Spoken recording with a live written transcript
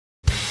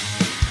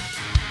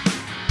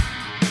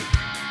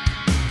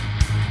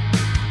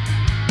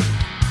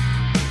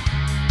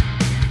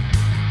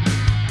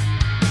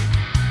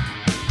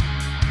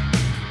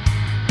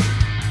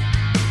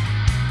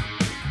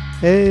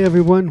Hey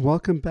everyone,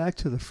 welcome back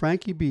to the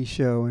Frankie B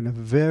Show, and a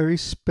very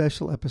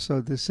special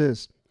episode this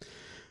is.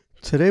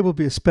 Today will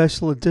be a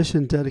special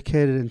edition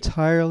dedicated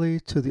entirely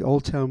to the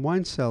Old Town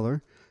Wine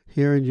Cellar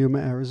here in Yuma,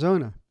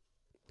 Arizona.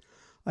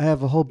 I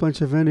have a whole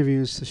bunch of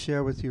interviews to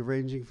share with you,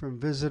 ranging from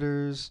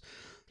visitors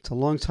to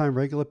longtime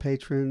regular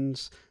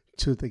patrons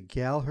to the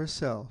gal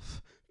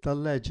herself, the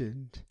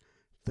legend,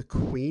 the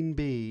Queen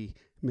Bee,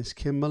 Miss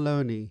Kim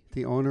Maloney,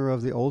 the owner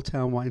of the Old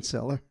Town Wine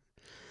Cellar.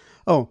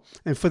 Oh,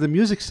 and for the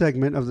music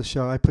segment of the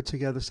show, I put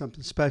together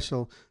something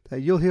special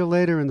that you'll hear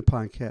later in the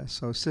podcast.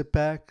 So sit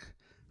back,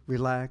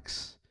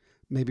 relax,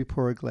 maybe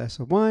pour a glass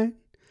of wine,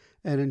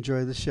 and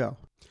enjoy the show.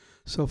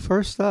 So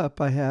first up,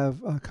 I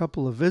have a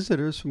couple of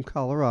visitors from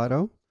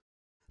Colorado.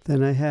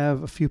 Then I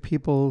have a few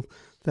people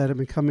that have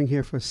been coming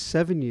here for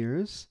 7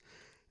 years.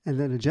 And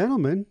then a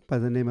gentleman by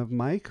the name of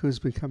Mike who's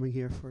been coming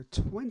here for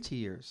 20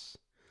 years.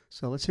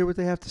 So let's hear what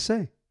they have to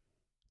say.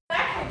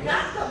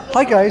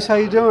 Hi guys, how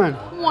you doing?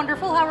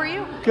 Wonderful, how are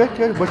you? Good,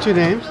 good. What's your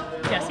names?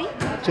 Jesse.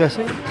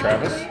 Jesse?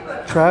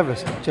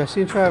 Travis.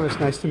 Jesse and Travis.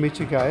 Nice to meet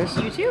you guys.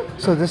 You too.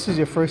 So this is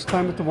your first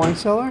time at the wine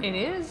cellar? It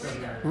is.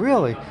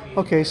 Really?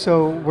 Okay,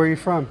 so where are you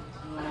from?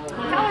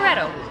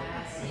 Colorado.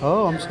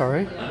 Oh, I'm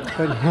sorry.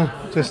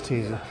 Just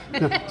teasing.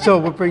 No. So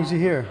what brings you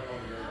here?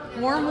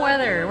 Warm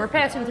weather. We're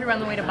passing through on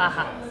the way to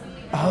Baja.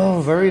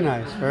 Oh, very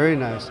nice, very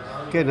nice.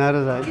 Getting out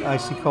of that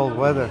icy cold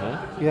weather.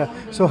 Yeah.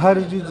 So how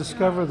did you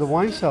discover the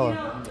wine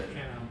cellar?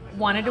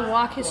 Wanted to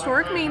walk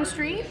historic Main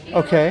Street.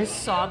 Okay.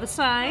 Saw the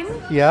sign.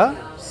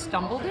 Yeah?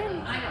 Stumbled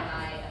in.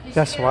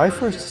 That's where I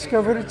first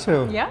discovered it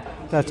too. Yeah.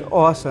 That's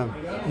awesome.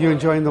 You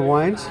enjoying the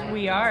wines?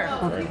 We are.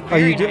 Are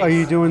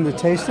you doing the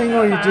tasting,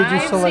 or did you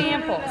 5 select?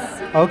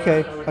 samples.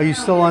 Okay. Are you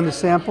still on the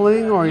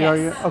sampling, or Yes. are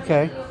you?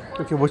 Okay.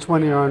 Okay. Which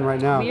one are you on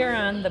right now? We are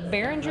on the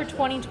Behringer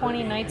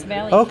 2020 Knights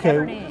Valley Okay.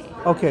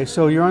 Cabernet. Okay.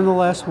 So you're on the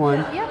last one.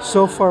 Yep.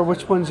 So far,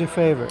 which one's your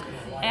favorite?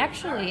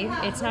 Actually,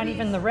 it's not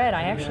even the red.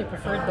 I actually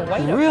preferred the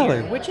white Really?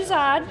 up here, which is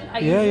odd. I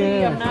Yeah, usually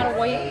yeah. am not a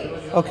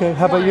white Okay.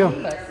 How about wine, you?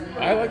 but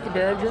I like the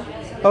Behringer.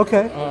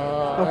 Okay.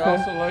 I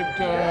also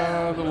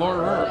liked the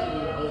Laura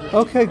Herb.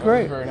 Okay.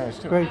 Great. Very nice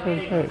too. Great.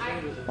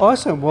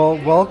 Awesome. Well,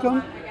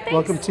 welcome.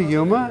 Welcome to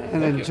Yuma,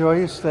 and enjoy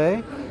your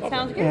stay.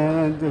 sounds good.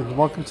 And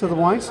welcome to the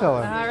wine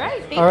cellar. All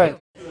right. Thank All right.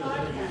 you.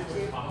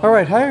 All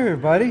right. Hi,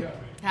 everybody.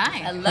 Hi.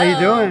 Hello. How you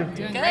doing?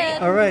 Doing great.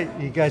 All right.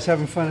 You guys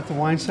having fun at the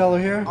wine cellar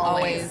here?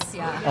 Always,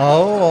 yeah.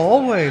 Oh,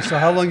 always. So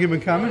how long you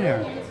been coming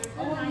here?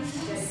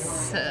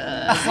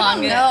 As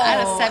long as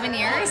out of 7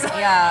 years.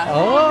 Yeah.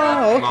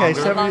 Oh, okay.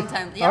 Longer. 7 Long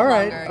time. Yeah, all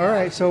right. longer, All yeah.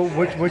 right. So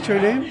what's your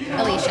name?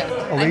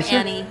 Alicia. Alicia?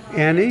 I'm Annie.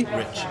 Annie?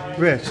 Rich.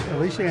 Rich.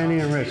 Alicia, Annie,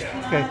 and Rich.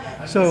 Okay.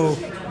 So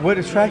what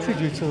attracted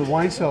you to the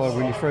wine cellar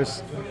when you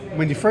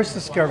first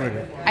discovered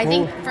it? I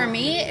think for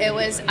me, it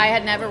was, I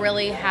had never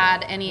really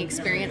had any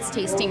experience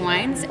tasting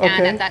wines. And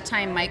Okay. at that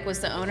time, Mike was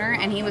the owner,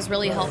 and he was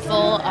really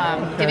helpful,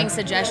 giving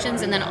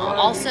suggestions, and then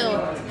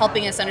also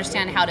helping us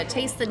understand how to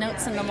taste the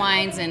notes in the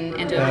wines and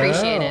to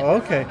appreciate it.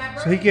 Oh, okay.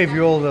 So he gave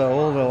you all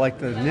the like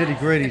the nitty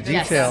gritty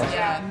Yes. details.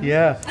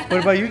 Yeah.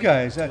 What about you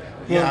guys?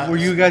 Were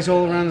you guys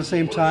all around the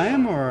same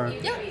time, or?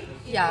 Yeah.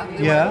 Yeah.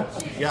 we Yeah.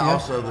 Yeah,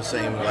 also the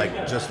same,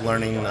 like just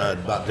learning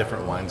about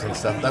different wines and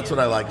stuff. That's what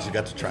I like, is you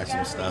got to try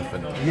some stuff.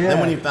 And Yeah. then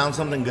when you found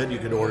something good, you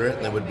could order it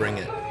and they would bring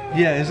it.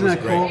 Yeah, isn't It was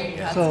that cool? great.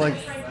 Yeah. So like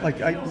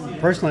I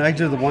personally, I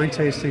do the wine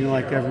tasting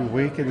like every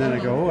week, and then I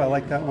go, oh, I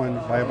like that one,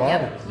 buy a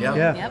bottle. Yep.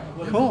 Yeah. Yep.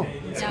 Cool.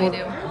 Yeah, we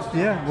do.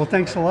 Yeah. Well,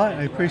 thanks a lot.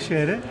 I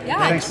appreciate it. Yeah.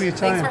 Thanks for your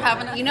time. Thanks for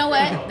having us. You know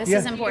what? This Yeah.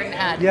 is important to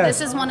add. Yeah. This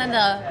is one of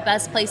the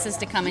best places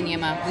to come in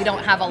Yuma. We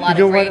don't have a lot You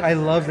know of great. what? I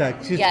love that.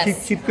 Just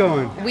Yes. keep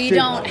going. We See,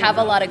 don't have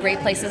a lot of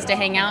great places to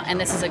hang out, and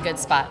this is a good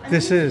spot.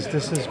 This is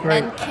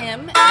great. And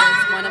Kim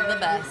is one of the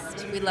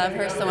best. We love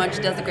her so much.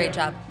 She does a great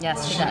job.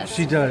 Yes, she does.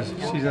 She does.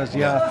 She does.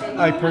 Yeah.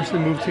 I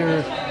personally moved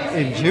here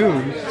in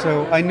June,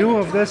 so I knew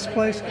of this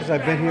place because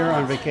I've been here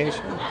on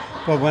vacation.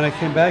 But when I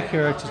came back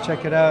here to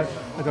check it out,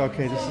 I thought,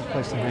 okay, this is the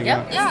place to hang Yep,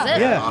 out. this is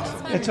it.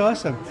 Yeah, it's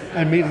awesome.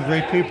 And meeting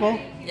great people,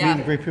 Yeah.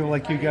 meeting great people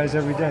like you guys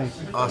every day.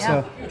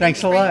 Awesome. So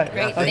thanks a lot.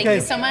 Great. Okay. Thank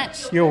you so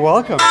much. You're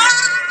welcome.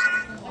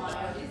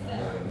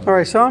 All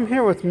right, so I'm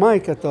here with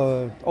Mike at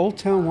the Old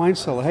Town Wine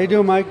Cellar. How you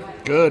doing,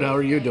 Mike? Good. How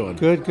are you doing?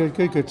 Good. Good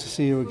to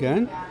see you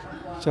again.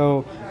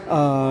 So,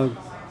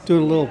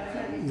 doing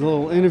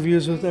little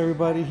interviews with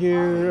everybody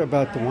here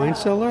about the wine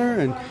cellar.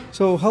 And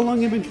so, how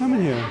long have you been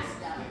coming here?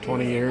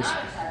 20 years.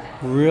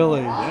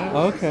 Really?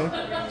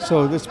 Okay.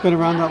 So it's been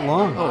around that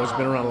long. Oh, it's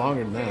been around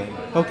longer than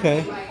that.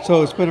 Okay.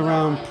 So it's been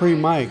around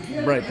pre-Mike.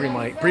 Right,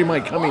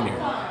 pre-Mike coming here.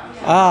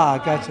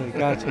 Ah,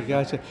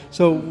 gotcha.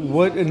 So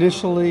what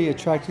initially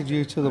attracted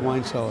you to the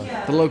wine cellar?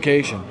 The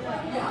location.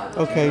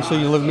 Okay, so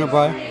you live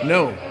nearby?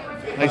 No,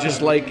 I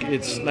just like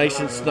it's nice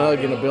and snug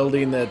in a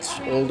building that's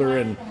older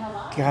and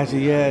Gotcha,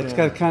 yeah. It's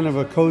got kind of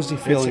a cozy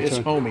feeling it's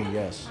to it. homey,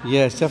 yes.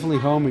 Yeah, it's definitely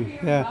homey.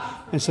 Yeah.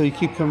 And so you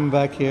keep coming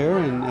back here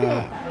and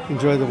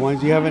enjoy the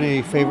wines. Do you have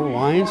any favorite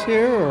wines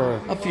here,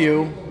 or? A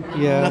few.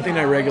 Yeah. Nothing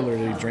I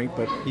regularly drink,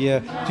 but Yeah.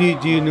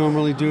 Do you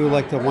normally do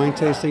like the wine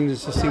tasting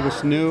just to see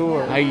what's new?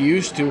 Or? I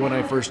used to when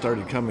I first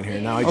started coming here.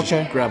 Now I just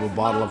Okay. grab a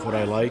bottle of what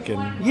I like,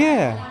 and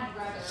Yeah.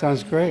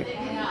 Sounds great.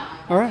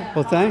 All right.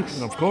 Well,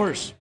 thanks. of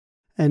course.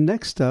 And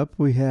next up,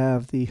 we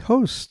have the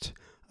host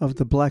of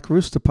the Black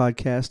Rooster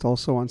podcast,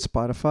 also on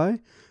Spotify,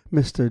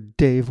 Mr.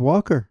 Dave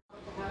Walker.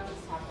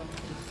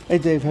 Hey,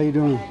 Dave, how you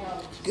doing?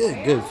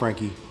 Good,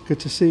 Frankie. Good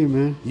to see you,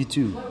 man. You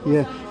too.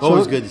 Yeah.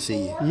 Always So- good to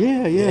see you.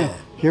 Yeah.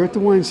 Here at the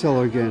wine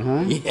cellar again,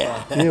 huh?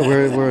 Yeah. Yeah,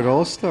 where it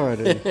all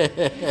started.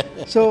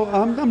 So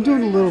I'm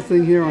doing a little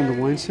thing here on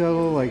the wine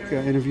cellar, like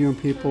interviewing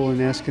people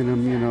and asking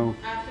them,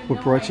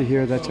 what brought you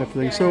here, that type of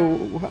thing. So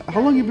how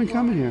long you been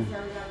coming here?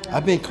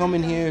 I've been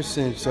coming here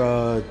since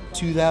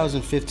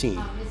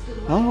 2015.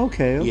 Oh,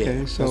 okay.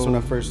 Yeah, So that's when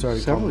I first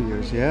started several coming.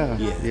 years,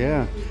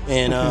 yeah.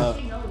 And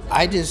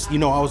I just, I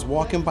was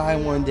walking by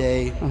one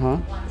day,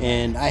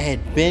 and I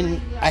had been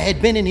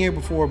in here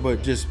before,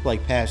 but just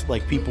like past,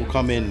 like people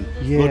come in,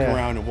 look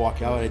around, and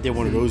walk out. I did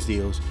one of those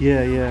deals.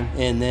 Yeah.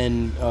 And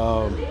then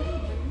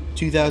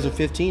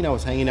 2015, I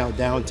was hanging out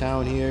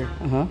downtown here,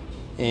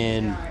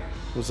 and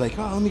was like,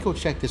 oh, let me go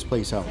check this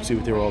place out and see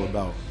what they're all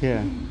about.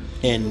 Yeah.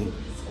 And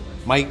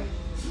Mike,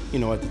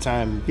 at the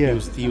time, Yeah.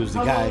 he was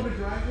the guy.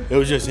 It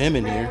was just him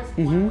in here.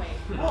 Mm-hmm.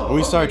 And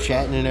we started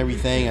chatting and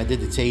everything. I did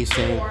the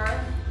tasting,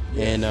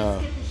 and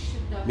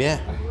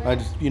I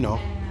just,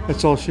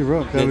 That's all she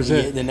wrote. That was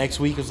it. The next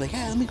week, I was like,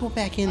 let me go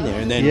back in there,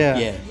 and then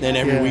then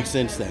every Yeah. week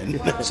since then.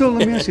 So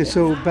let me ask you.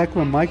 So back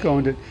when Mike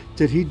owned it,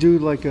 did he do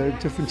like a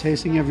different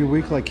tasting every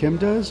week, like Kim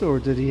does, or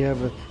did he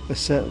have a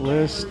set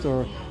list,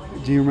 or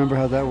do you remember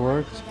how that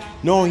worked?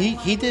 No,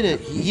 he did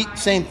it.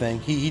 Same thing.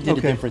 He did a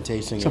Okay. different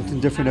tasting.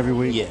 Something different every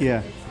week.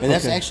 Yeah. And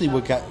that's Okay. actually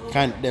what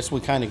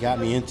kind of got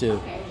me into.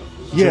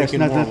 Yeah, it's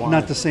drinking more wine.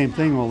 not the same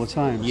thing all the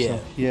time. Yeah,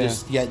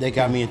 So, yeah. that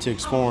got me into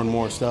exploring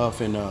more stuff,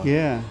 and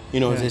Yeah.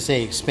 as they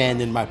say,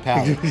 expanding my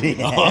palate.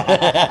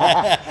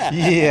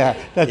 Yeah,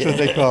 that's what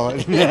they call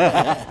it.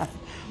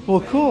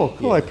 Well,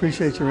 cool. I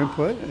appreciate your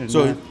input. And,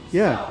 So-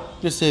 yeah.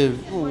 Just to,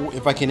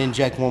 if I can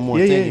inject one more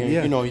Yeah, thing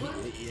yeah, here, yeah.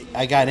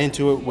 I got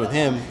into it with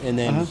him, and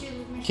then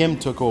Kim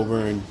took over,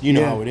 and you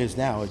know Yeah. how it is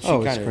now. She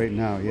Oh, it's kinda great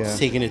now, yeah.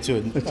 taking it to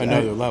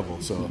another level.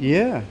 So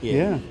Yeah.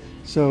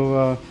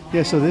 So,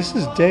 so this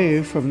is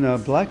Dave from the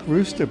Black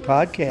Rooster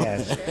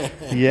podcast.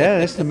 Yeah,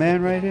 that's the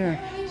man right here.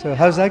 So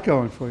how's that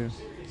going for you?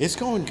 it's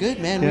going good,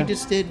 man. Yeah.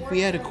 We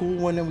had a cool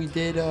one that we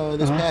did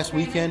this past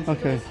weekend.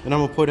 Okay. And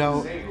I'm gonna put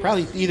out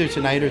probably either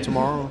tonight or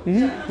tomorrow.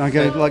 I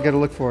gotta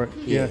look for it.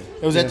 Yeah.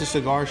 It was at the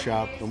cigar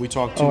shop, and we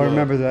talked to. Oh, I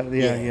remember that.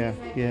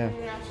 Yeah.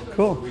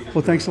 Cool.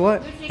 Well, thanks a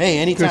lot. Hey,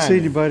 anytime. Good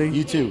seeing you, buddy.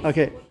 You too.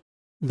 Okay.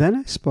 Then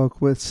I spoke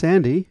with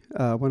Sandy,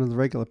 one of the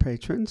regular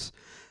patrons,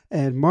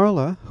 and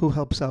Marla, who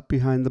helps out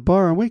behind the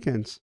bar on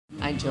weekends.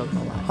 I joke a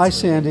lot. Hi,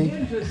 Sandy.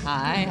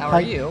 Hi, how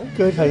are you?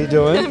 Good. How you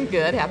doing? I'm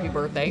good. Happy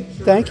birthday.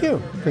 Thank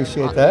you.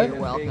 Appreciate that. You're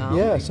welcome.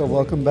 Yeah. So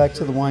welcome back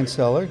to the wine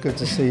cellar. Good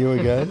to see you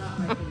again.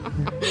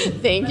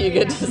 Thank you.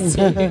 Good to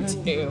see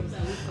you too.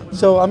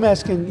 So I'm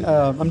asking,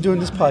 I'm doing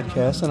this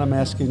podcast, and I'm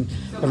asking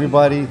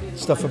everybody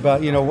stuff about,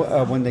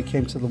 when they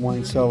came to the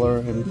wine cellar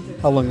and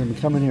how long they've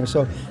been coming here.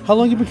 So how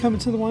long have you been coming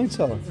to the wine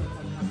cellar?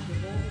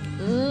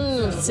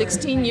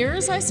 16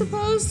 years, I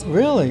suppose.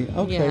 Really?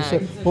 Okay. Yeah.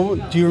 So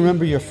do you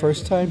remember your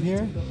first time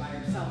here?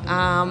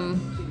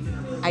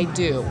 I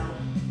do.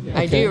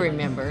 I Okay. do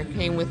remember.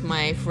 Came with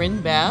my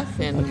friend Beth,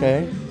 and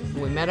Okay.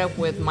 we met up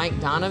with Mike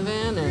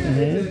Donovan,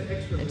 and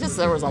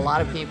there was a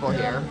lot of people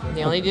here.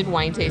 They only did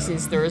wine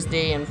tastings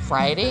Thursday and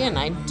Friday, and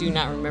I do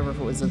not remember if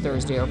it was a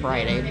Thursday or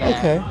Friday, but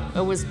Okay.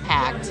 it was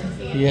packed,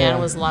 Yeah. and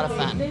it was a lot of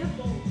fun.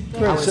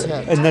 I was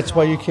hooked. And that's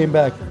why you came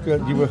back.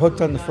 Good. You were hooked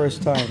on the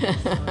first time.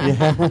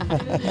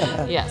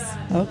 Yeah. Yes.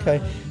 Okay.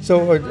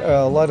 So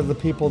a lot of the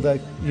people that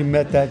you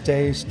met that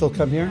day still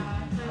come here?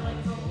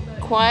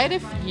 Quite a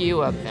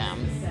few of them.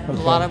 A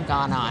lot have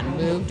gone on,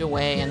 moved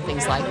away, and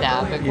things like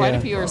that. But quite Yeah.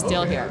 a few are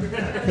still here.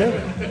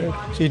 Good.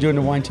 So you're doing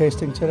the wine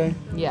tasting today?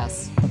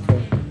 Yes. Okay.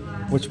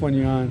 Which one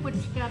you on?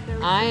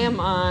 I am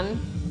on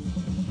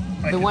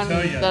the one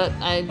that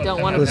I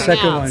don't want to The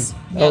second one. pronounce.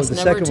 Yes, the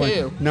number second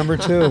two. one. Number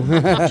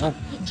two.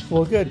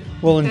 Well, good.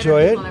 We'll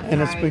enjoy it, and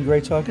it's been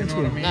great talking to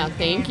you. No,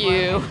 thank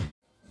you.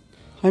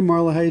 Hi,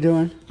 Marla. How you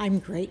doing? I'm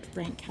great,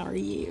 Frank. How are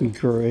you?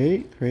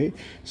 Great.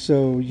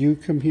 So you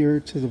come here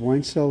to the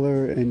wine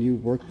cellar and you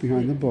work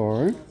behind the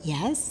bar.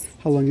 Yes,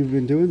 How long have you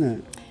been doing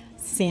that?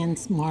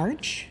 since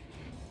March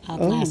of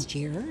last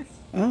year.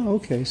 Oh,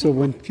 okay. So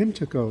when Kim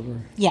took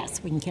over. Yes,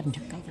 when Kim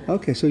took over.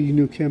 Okay, so you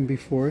knew Kim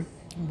before?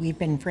 We've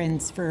been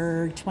friends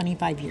for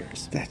 25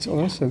 years. That's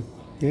awesome.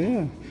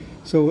 Yeah.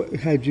 So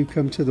had you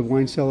come to the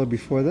wine cellar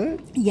before that?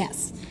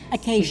 Yes,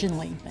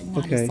 occasionally, but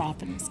not Okay. as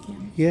often as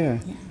Kim. Yeah.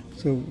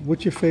 So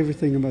what's your favorite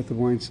thing about the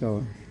wine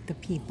cellar? The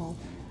people.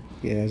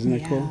 Yeah, isn't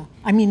that cool?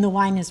 I mean, the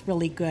wine is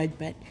really good,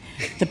 but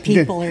the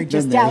people are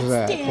just Then there's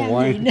that, the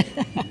wine.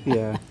 outstanding.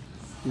 Yeah.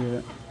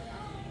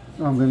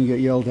 Oh, I'm going to get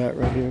yelled at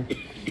right here.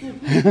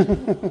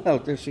 Oh,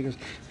 there she goes.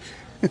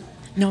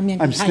 No, I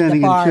mean, I'm behind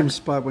standing the bar. in Kim's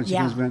spot when she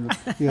Yeah. comes behind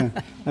the... Yeah,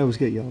 I always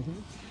get yelled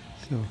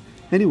at. So,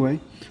 anyway,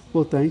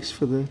 well, thanks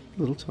for the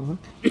little talk.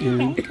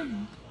 And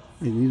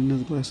I need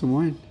another glass of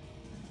wine.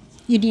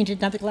 You need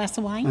another glass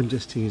of wine? I'm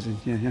just teasing.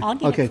 Yeah. I'll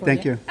get Okay, it for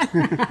thank you.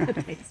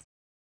 you.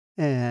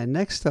 And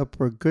next up,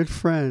 we're good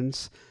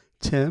friends,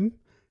 Tim,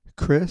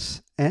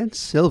 Chris, and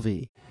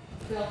Sylvie.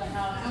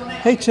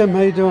 Hey, Tim,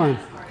 how you doing?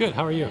 Good.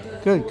 How are you?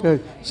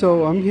 Good.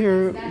 So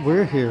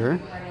we're here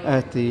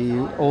at the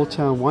Old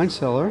Town Wine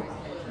Cellar,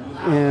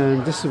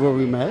 and this is where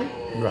we met.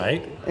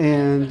 Right.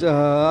 And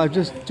I'm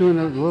just doing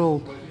a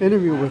little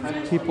interview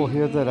with people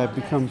here that I've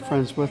become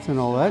friends with and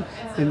all that,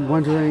 and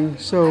wondering,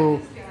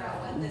 so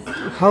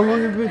how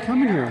long have you been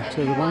coming here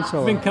to the wine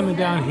cellar? I've been coming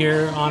down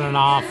here on and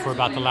off for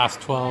about the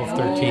last 12,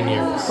 13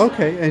 years.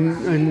 Okay,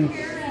 and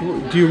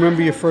do you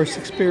remember your first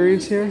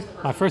experience here?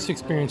 My first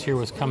experience here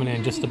was coming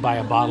in just to buy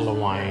a bottle of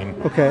wine.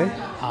 Okay.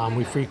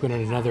 We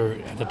frequented another,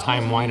 at the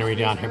time, winery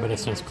down here, but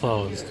it's since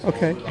closed.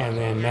 Okay. And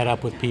then met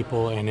up with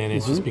people, and then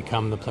it's just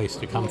become the place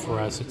to come for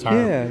us. It's our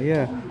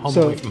home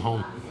So- away from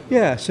home.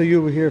 Yeah, so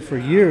you were here for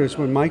years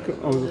when Mike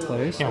owned the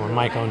place. Yeah, when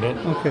Mike owned it.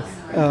 Okay.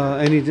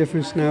 Any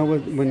difference now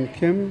when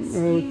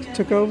Kim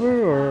took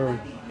over, or?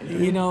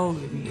 You know,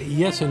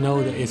 yes and no.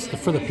 It's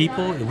for the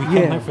people. We come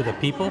Yeah. here for the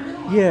people.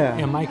 Yeah.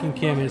 And Mike and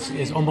Kim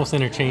is almost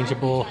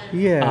interchangeable.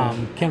 Yeah.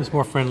 Kim's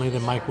more friendly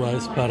than Mike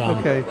was, but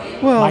Okay.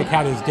 Well- Mike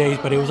had his days,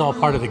 but it was all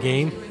part of the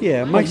game.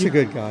 Yeah, But Mike's a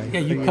good guy. Yeah,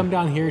 you come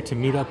down here to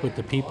meet up with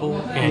the people,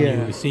 and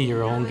Yeah. you see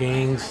your own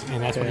gangs,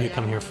 and that's what you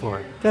come here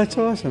for. That's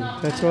awesome.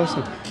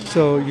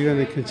 So you're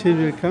going to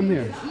continue to come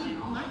here?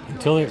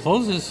 Until it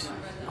closes.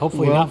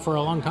 Hopefully Well, not for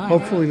a long time.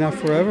 Hopefully not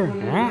forever.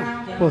 All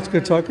right. Well, it's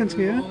good talking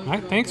to you. All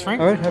right. Thanks,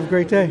 Frank. All right, have a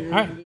great day. All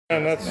right.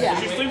 And that's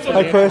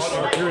Hi, Chris.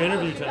 your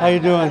interview time. How you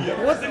doing?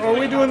 What are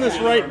we doing this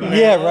right now?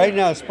 Yeah, right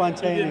now,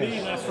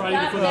 spontaneous. Come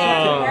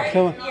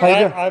on. How you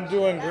doing? I'm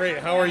doing great.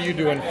 How are you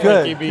doing,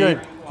 Frankie B?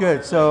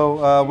 Good.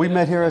 So we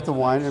met here at the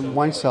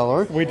wine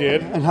cellar. We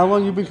did. And how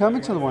long you been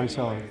coming to the wine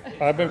cellar?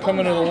 I've been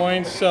coming to the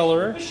wine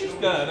cellar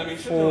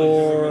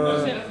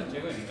for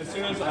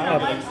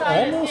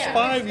almost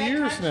 5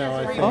 years now,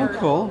 I think. Oh,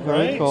 cool.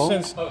 Very Right? cool.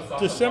 Since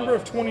December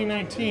of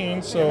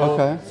 2019. So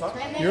Okay.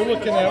 you're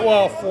looking at,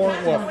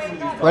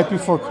 Right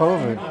before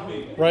COVID.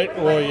 right?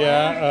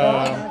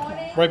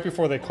 Well, right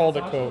before they called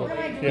it COVID.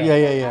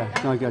 Yeah.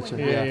 No, I got you.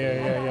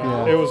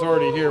 Yeah. It was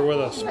already here with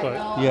us,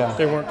 but Yeah.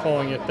 they weren't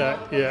calling it that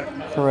yet.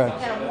 Correct.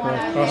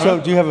 So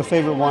do you have a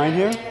favorite wine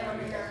here?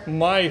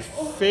 My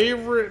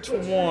favorite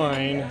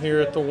wine here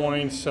at the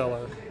wine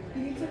cellar.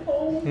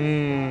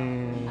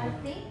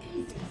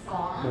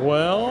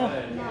 Well,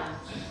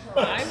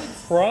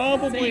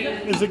 probably,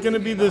 is it going to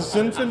be the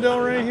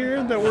Zinfandel right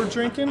here that we're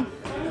drinking?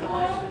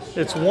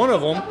 It's one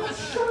of them.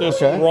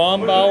 This Okay.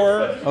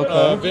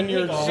 Rombauer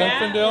Vineyard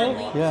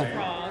Zinfandel.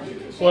 Yeah.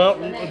 Well,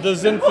 the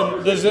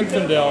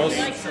Zinfandels.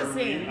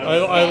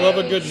 I love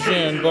a good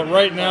Zin, but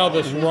right now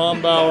this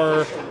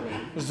Rombauer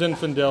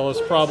Zinfandel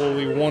is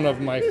probably one of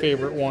my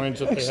favorite wines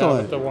that they have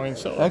at the wine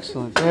cellar.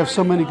 Excellent. They have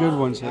so many good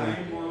ones here.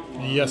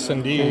 Yes,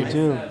 indeed.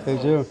 They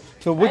do.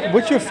 So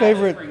what's your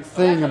favorite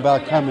thing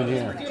about coming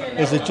here?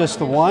 Is it just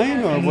the wine,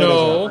 or what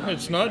No, is it?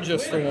 it's not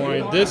just the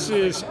wine. This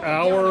is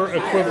our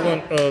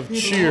equivalent of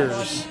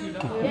Cheers,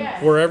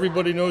 where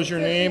everybody knows your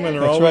name and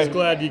they're That's always right.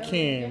 glad you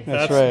came.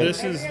 That's right.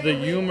 This is the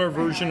Yuma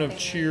version of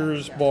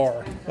Cheers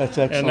bar. That's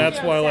excellent. And that's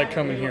why I like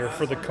coming here,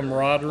 for the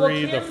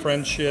camaraderie, the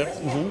friendship,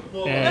 and the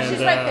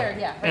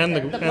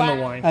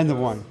wine. And the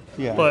wine.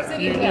 Yeah. But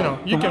you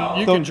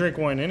can drink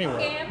wine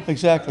anywhere.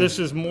 Exactly. This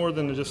is more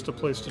than just a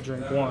place to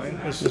drink wine.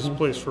 This is a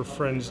place for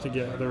friends to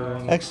gather.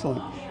 And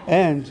Excellent.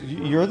 And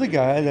you're the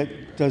guy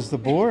that does the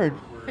board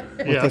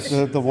with Yes.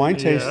 the wine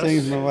tasting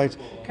and the lights,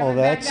 all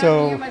that.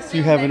 So do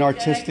you have an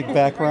artistic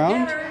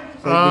background?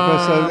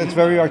 Because it's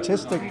very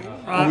artistic.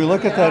 And we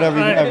look at that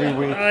every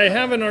week. I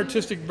have an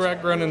artistic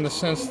background in the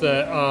sense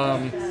that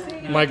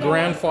my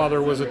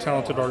grandfather was a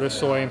talented artist,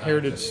 so I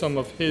inherited some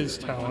of his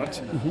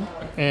talent.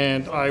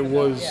 And I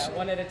was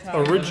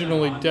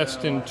originally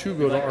destined to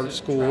go to art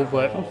school,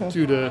 but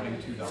due to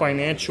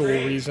financial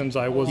reasons,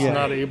 I was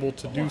not able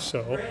to do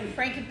so.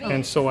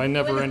 And so I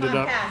never ended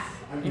up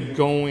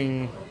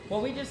going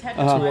to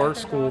art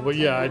school. But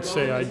yeah, I'd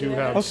say I do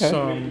have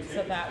some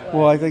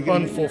I think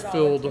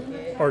unfulfilled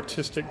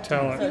artistic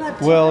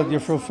talent. Well, you're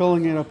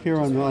fulfilling it up here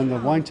on the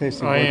wine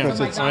tasting I board, am.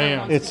 because I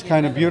am. it's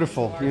kind of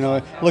beautiful. You know,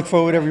 I look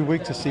forward every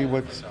week to see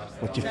what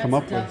you've come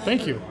up with.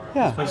 Thank you.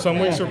 Yeah. Some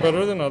weeks are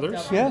better than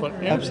others. Yeah, but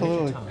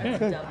absolutely. Yeah.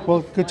 Good.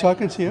 Well, good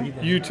talking to you.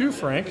 You too,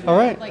 Frank. All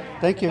right.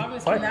 Thank you.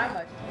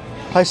 Bye.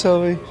 Hi,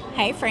 Sylvie.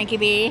 Hey, Frankie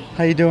B.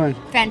 How you doing?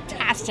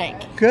 Fantastic.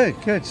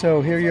 Good.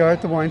 So here you are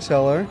at the wine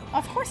cellar.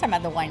 Of course I'm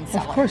at the wine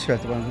cellar. Of course you're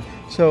at the wine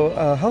cellar.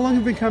 So how long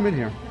have you been coming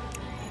here?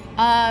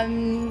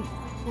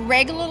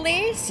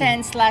 Regularly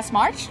since last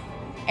March,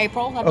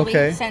 April, I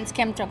believe, since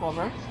Kim took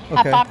over. I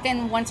Okay. popped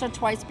in once or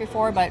twice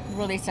before, but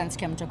really since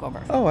Kim took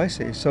over. Oh, I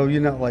see. So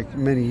you're not like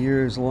many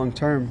years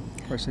long-term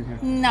person here.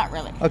 Not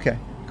really. Okay.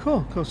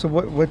 Cool. So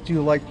what do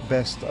you like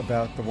best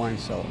about the wine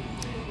cellar?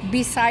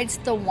 Besides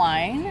the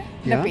wine,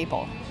 Yeah. the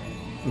people.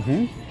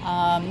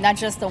 Not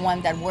just the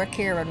one that work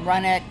here and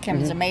run it.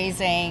 Kim's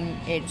amazing.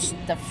 It's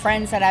the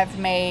friends that I've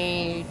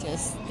made.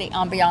 Just the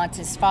ambiance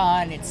is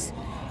fun.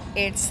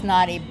 It's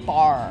not a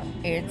bar.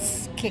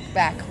 It's kick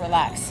back,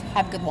 relax,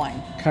 have good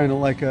wine. Kind of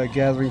like a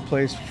gathering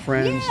place for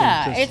friends.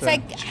 Yeah, and just, it's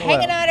like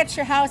hanging out at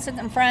your house with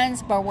some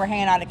friends, but we're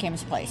hanging out at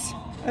Kim's place.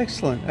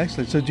 Excellent,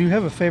 excellent. So do you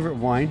have a favorite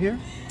wine here?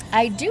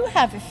 I do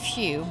have a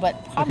few,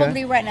 but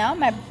probably right now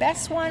my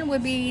best one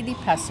would be the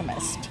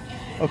Pessimist.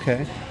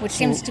 Okay. Which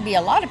seems to be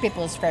a lot of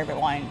people's favorite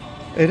wine.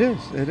 It is.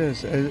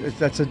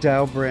 That's a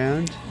Dow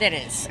brand. It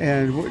is.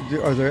 And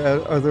are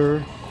there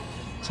other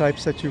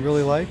types that you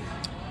really like?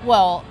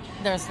 Well,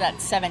 there's that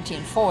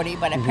 1740,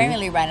 but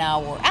apparently right now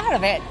we're out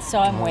of it, so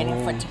I'm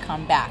waiting for it to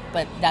come back.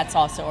 But that's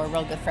also a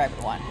real good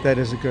favorite one. That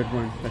is a good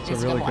one. That's a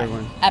really good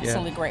one.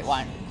 Absolutely great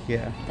one.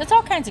 Yeah. There's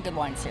all kinds of good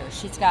wines here.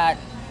 She's got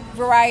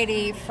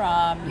variety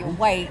from your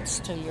whites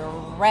to your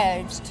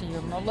reds to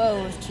your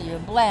merlots to your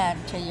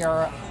blend to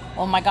your,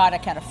 oh my God, I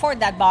can't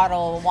afford that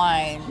bottle of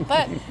wine.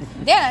 But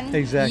then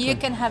you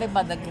can have it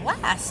by the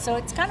glass, so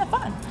it's kind of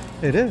fun.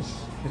 It is.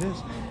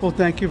 Well,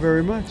 thank you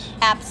very much.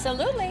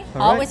 Absolutely.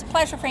 All Always right. a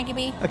pleasure, Frankie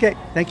B. Okay,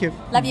 thank you.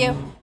 Love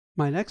you.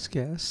 My next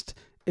guest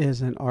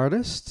is an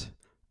artist,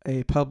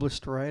 a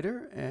published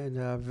writer, and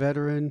a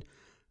veteran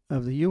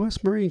of the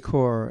U.S. Marine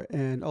Corps,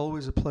 and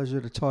always a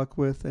pleasure to talk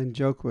with and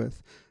joke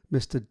with,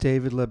 Mr.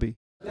 David Libby.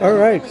 All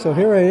right, so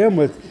here I am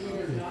with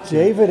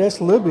David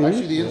S. Libby.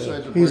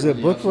 He's a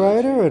book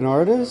writer, an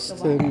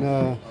artist, and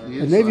a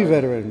Navy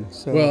veteran.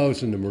 So. Well, I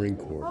was in the Marine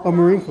Corps. Oh,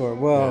 Marine Corps.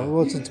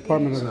 Well, it's a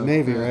department of the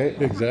Navy, right?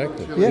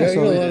 Exactly. Yeah,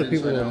 so a lot of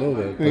people don't know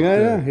that. But,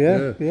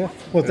 yeah.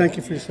 Well, thank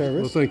you for your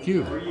service. Well, thank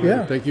you.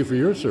 Yeah. Thank you for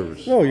your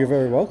service. Oh, you're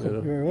very welcome.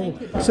 You're very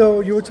welcome.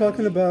 So you were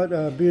talking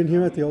about being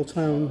here at the Old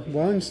Town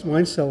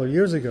Wine Cellar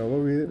years ago.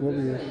 What were you?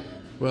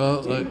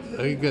 Well,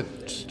 I got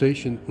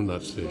stationed, well,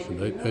 not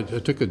stationed. I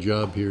took a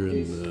job here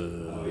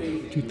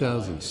in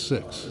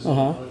 2006.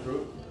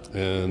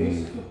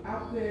 And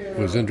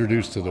was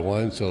introduced to the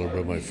wine cellar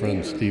by my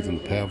friend Stephen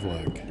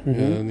Pavlak.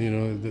 And, you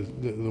know,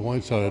 the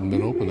wine cellar hadn't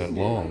been open that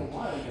long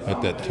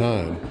at that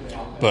time.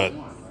 But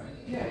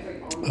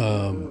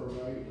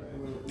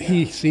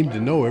he seemed to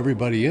know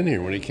everybody in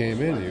here when he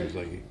came in. He was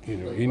like, you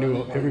know, he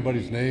knew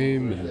everybody's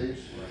name. And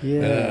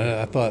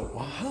I thought,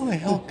 well, how the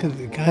hell could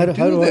the guy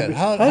do that?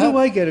 How do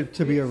I get it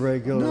to be a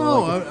regular?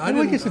 No, I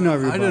didn't get to know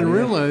everybody. I didn't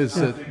realize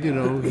that, you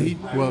know,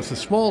 well, it's a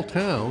small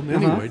town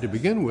anyway to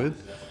begin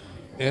with.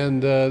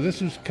 And this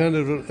was kind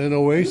of an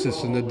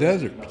oasis in the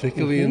desert,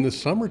 particularly in the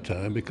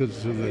summertime,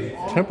 because the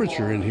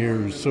temperature in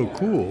here is so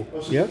cool.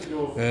 Yep.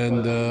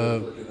 And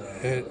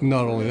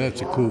not only that,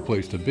 it's a cool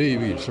place to be.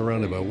 You're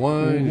surrounded by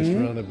wine. You're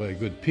surrounded by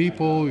good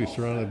people. You're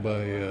surrounded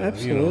by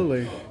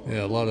absolutely.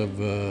 A lot of.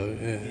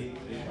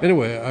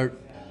 Anyway,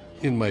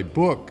 in my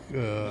book,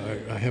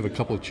 I have a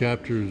couple of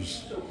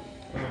chapters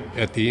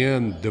at the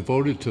end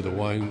devoted to the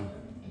wine.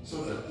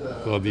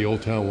 The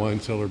Old Town Wine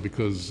Cellar,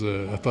 because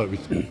I thought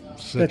it was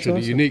such a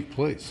unique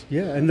place.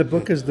 Yeah, and the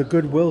book is The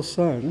Goodwill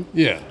Son.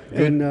 Yeah.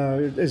 And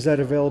is that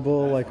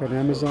available like on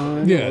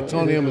Amazon? Yeah, it's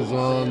on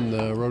Amazon.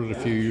 I wrote it a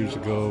few years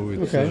ago.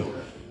 It's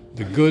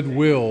The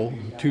Goodwill,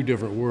 two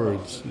different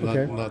words,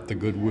 not the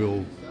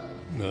Goodwill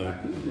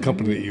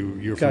company that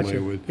you're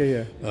familiar with.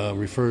 Yeah.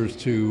 Refers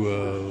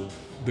to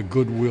the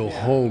Goodwill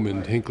home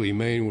in Hinckley,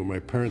 Maine, where my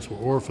parents were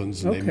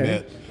orphans and they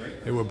met.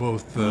 They were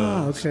both,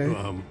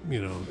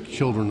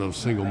 children of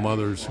single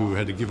mothers who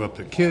had to give up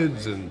their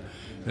kids, and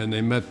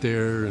they met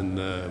there. And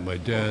my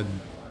dad,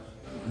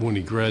 when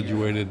he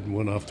graduated,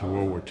 went off to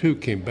World War II,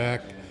 came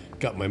back,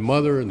 got my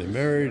mother, and they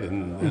married,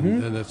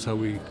 and that's how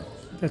we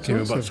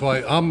came about. So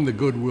I'm the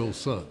Goodwill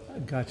son.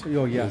 Gotcha.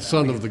 Oh, yeah. The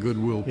son of the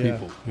Goodwill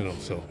people. You know.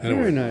 So anyway,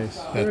 very nice.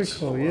 Very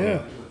cool.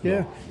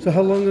 Yeah. So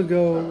how long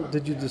ago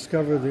did you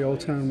discover the Old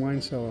Town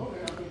Wine Cellar?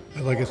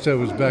 Like I said, it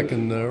was back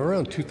in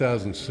around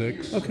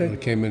 2006. I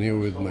came in here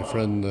with my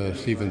friend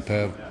Stephen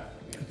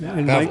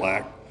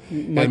Pavlak.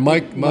 And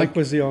Mike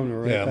was the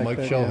owner, right? Yeah, Mike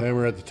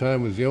Shellhammer at the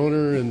time was the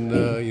owner and,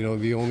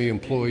 the only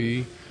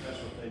employee.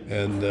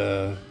 And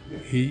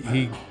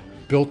he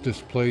built this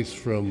place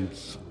from,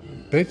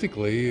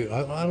 basically,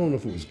 I don't know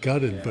if it was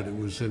gutted, but it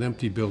was an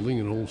empty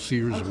building, an old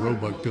Sears and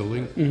Roebuck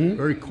building.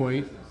 Very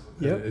quaint,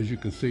 as you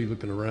can see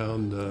looking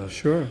around.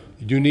 Sure.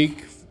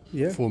 Unique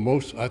for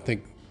most, I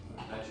think.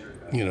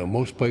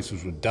 Most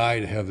places would die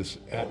to have this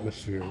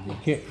atmosphere. You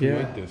can't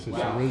create this. It's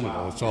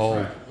original. It's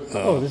all.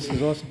 This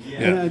is awesome.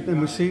 Yeah. And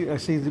I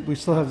see that we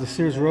still have the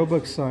Sears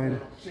Roebuck sign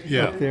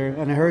up there,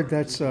 and I heard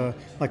that's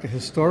like a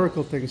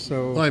historical thing.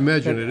 So I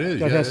imagine it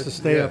is. That has to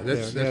stay up there.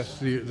 This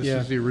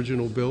is the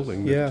original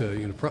building. That,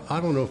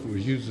 I don't know if it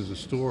was used as a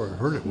store. I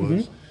heard it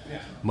was.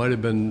 Might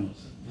have been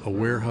a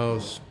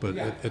warehouse, but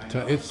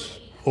it's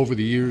over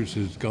the years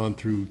has gone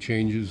through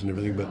changes and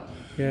everything. But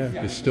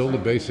it's still the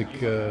basic.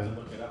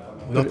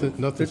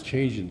 Nothing's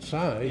changed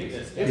inside,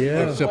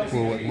 except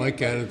for what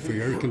Mike added for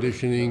air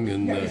conditioning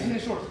and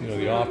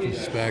the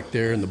office back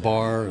there and the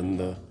bar and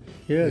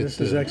this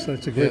is excellent.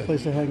 It's a great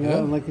place to hang out,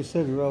 and like you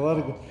said, a lot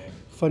of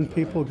fun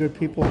people, good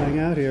people hang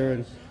out here,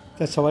 and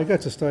That's how I got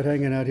to start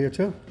hanging out here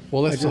too.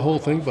 Well, that's the whole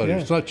thing about it.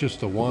 Yeah. It's not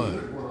just the wine,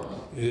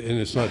 and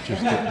it's not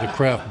just the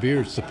craft beer.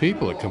 It's the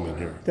people that come in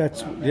here.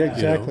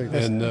 Exactly. You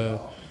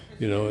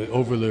know?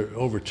 And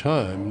over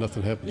time,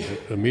 nothing happens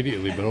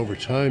immediately, but over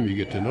time you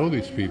get to know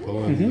these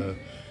people, and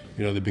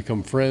they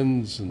become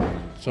friends, and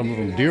some of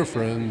them dear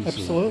friends.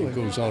 Absolutely. And it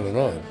goes on and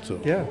on. So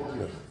yeah.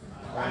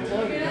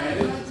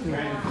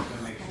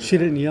 She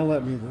didn't yell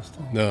at me this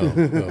time. No.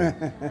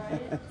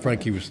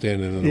 Frankie was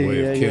standing in the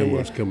way of Kim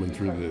was coming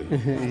through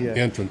the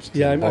entrance to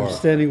the bar. I'm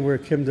standing where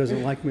Kim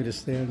doesn't like me to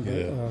stand.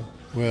 But,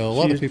 well, a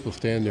lot of people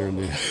stand there and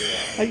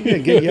I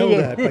get yelled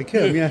at by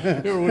Kim,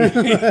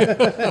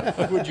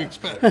 What'd you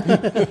expect?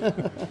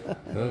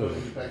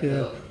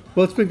 Yeah.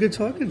 Well, it's been good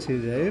talking to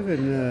you, Dave.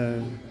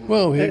 And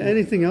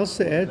anything else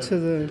to add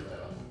to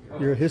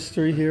your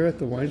history here at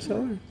the wine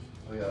cellar?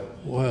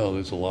 Well,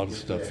 there's a lot of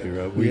stuff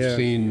here. We've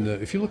seen,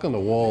 if you look on the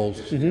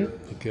walls,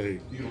 okay,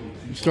 you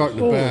start in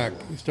the back,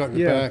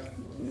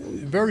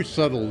 very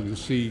subtle, you'll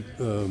see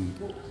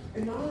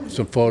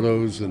some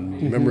photos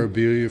and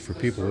memorabilia for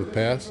people who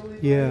passed.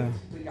 Yeah.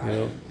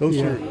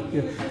 Those are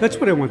That's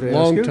what I wanted to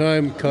ask you.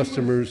 Long-time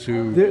customers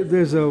who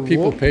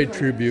people paid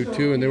tribute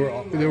to, and they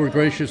were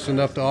gracious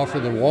enough to offer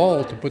the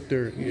wall to put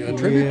their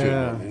tribute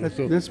to.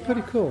 That's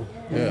pretty cool.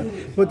 Yeah.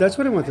 But that's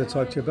what I wanted to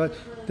talk to you about.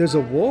 There's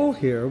a wall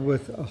here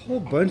with a whole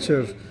bunch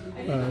of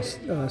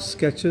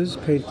sketches,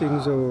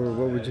 paintings, or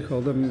what would you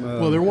call them?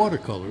 Well, they're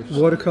watercolors.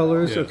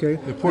 Watercolors, okay.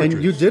 They're portraits.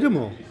 And you did them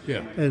all.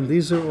 Yeah. And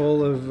these are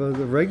all of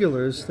the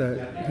regulars that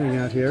hang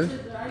out here.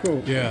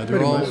 Cool. Yeah,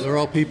 they're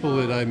all people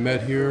that I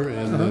met here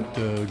and that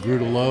grew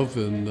to love,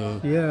 and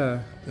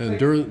and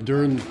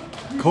during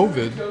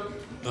COVID,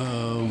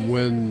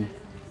 when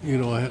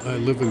I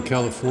live in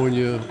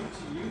California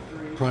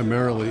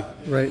primarily.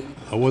 Right.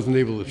 I wasn't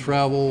able to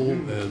travel,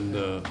 and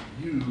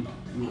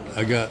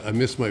I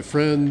missed my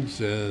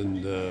friends,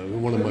 and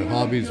one of my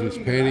hobbies was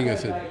painting. I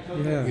said,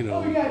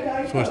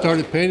 so I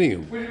started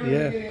painting them.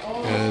 Yeah.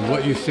 And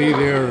what you see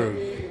there.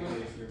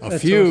 A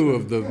few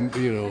of the,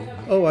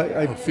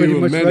 I pretty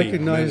much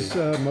recognize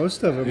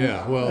most of them.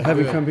 Yeah, well, I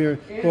haven't come here.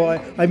 Well,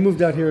 I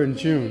moved out here in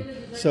June,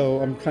 so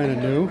I'm kind of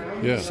new.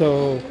 Yeah.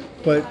 So,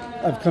 but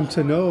I've come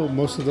to know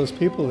most of those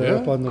people there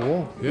up on the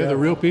wall. Yeah, they're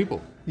real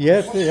people.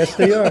 Yes,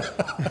 they are.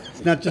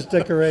 It's not just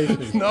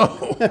decorations. No.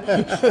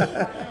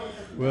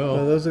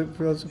 Well, those are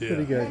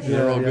pretty good.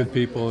 They're all good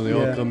people, and they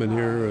all come in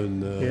here,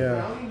 and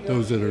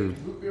those that are.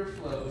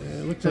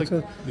 It looks like.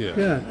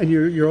 Yeah, and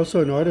you're also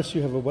an artist.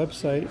 You have a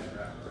website.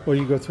 Or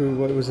you go through,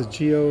 what was it,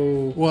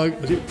 Geo? Well,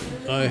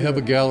 I have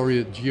a gallery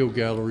at Geo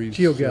Galleries.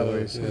 Geo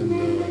Galleries. And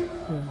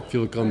if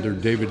you look under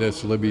David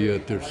S. Libby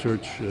at their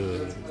search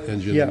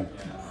engine,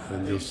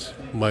 and just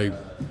your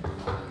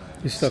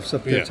stuff's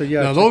up there.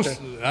 Yeah. So now those,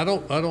 I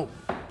don't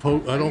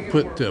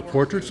put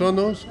portraits on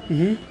those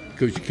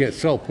because you can't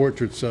sell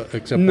portraits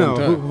except one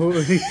time.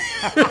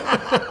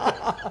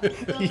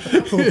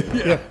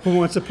 Who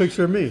wants a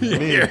picture of me?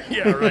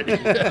 Yeah, right.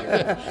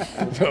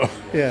 So,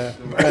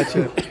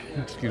 gotcha.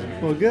 Excuse me.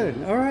 Well, good.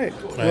 All right.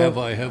 I have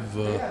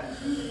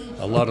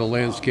a lot of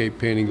landscape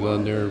paintings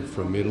on there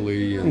from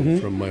Italy and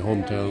from my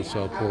hometown,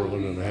 South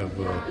Portland, and I have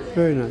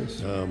very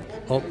nice. A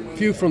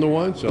few from the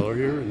wine cellar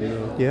here.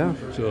 And,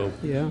 So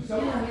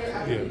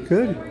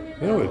good.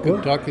 Anyway,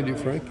 good talking to you,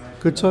 Frank.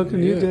 Good talking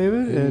to you,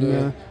 David.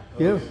 And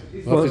we'll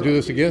have to do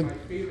this again.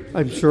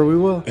 I'm sure we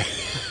will.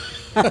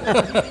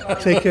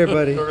 Take care,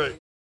 buddy. All right.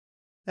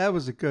 That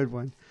was a good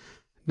one.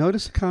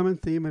 Notice a common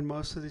theme in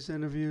most of these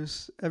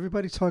interviews.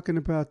 Everybody talking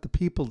about the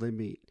people they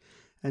meet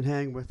and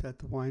hang with at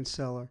the wine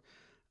cellar.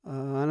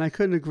 And I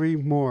couldn't agree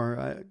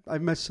more.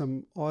 I've met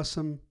some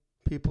awesome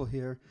people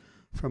here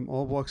from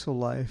all walks of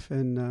life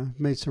and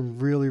made some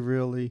really,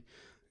 really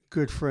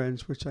good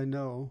friends, which I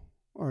know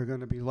are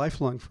going to be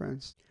lifelong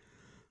friends.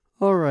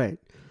 All right.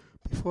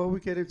 Before we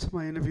get into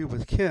my interview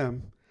with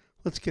Kim,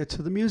 let's get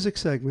to the music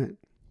segment.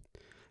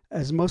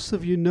 As most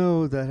of you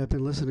know that have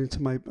been listening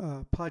to my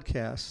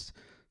podcast,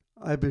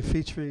 I've been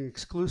featuring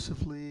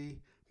exclusively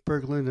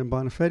Berglund and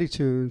Bonifetti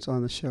tunes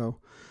on the show.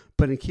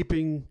 But in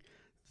keeping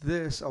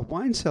this a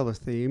wine cellar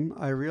theme,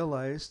 I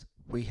realized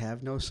we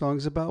have no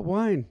songs about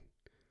wine.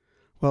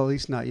 Well, at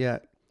least not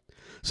yet.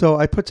 So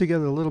I put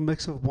together a little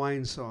mix of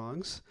wine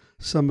songs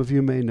some of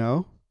you may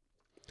know.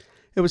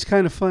 It was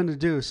kind of fun to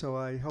do, so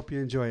I hope you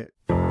enjoy it.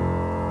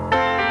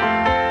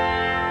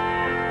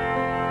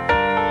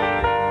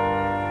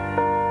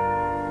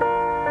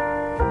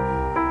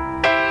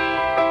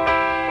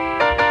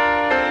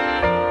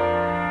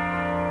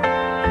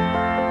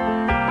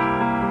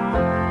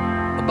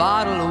 A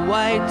bottle of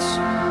white,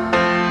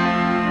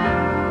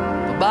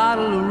 a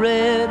bottle of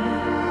red,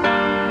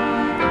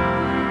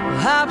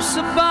 perhaps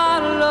a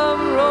bottle of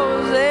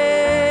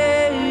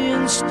rosé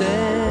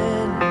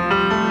instead.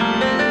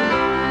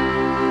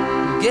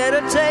 Get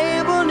a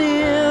table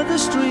near the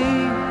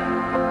stream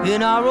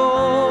in our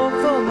old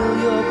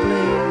familiar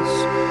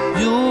place,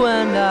 you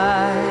and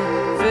I,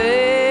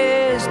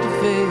 face to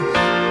face.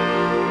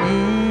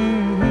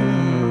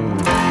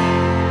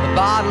 A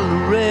bottle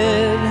of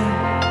red,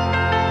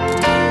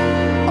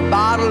 a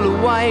bottle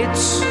of white,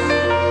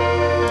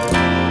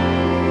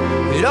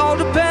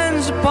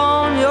 depends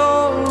upon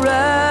your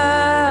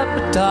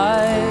appetite.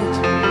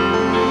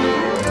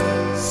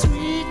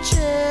 Sweet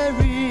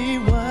cherry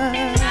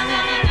wine,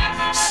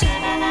 so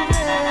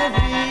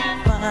very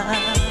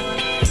fine.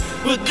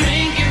 We'll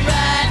drink it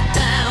right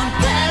down,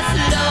 pass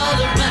it all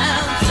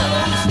around. So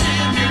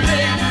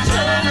stimulating,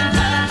 so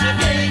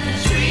intoxicating.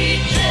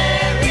 Sweet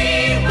cherry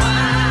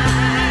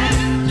wine.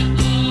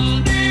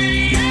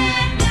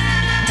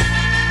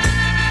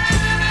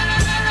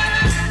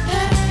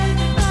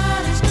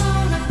 Everybody's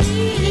gonna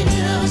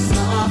feel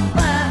so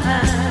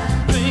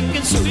fine,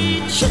 drinking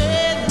sweet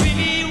cherry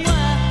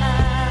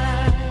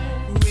wine.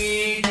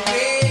 Sweet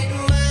red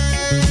wine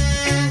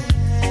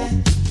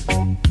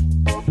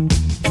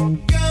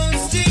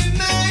goes to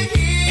my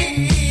head,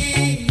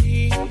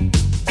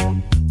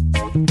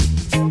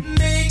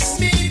 makes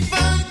me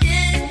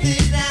forget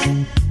that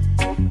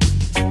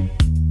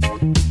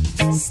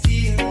I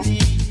still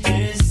need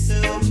her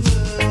so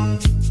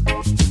much.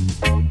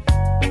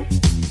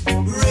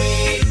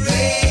 Red,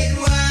 red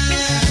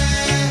wine,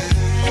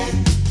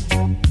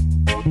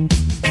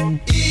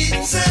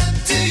 it's up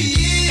to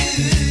you.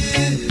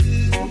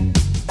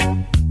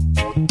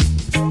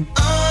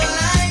 All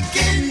I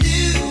can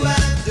do,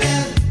 I've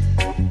got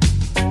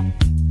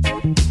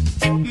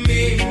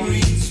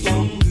memories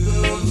from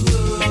good.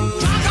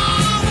 Rock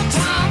all the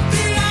time,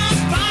 feel I'm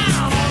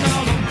bound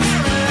on the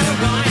red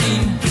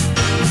wine.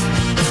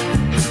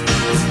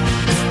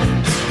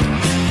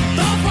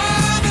 Those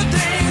were the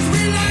days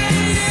we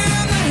laid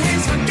in the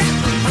haze, forget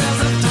the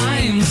present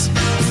times.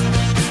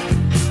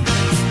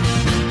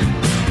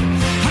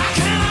 How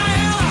can I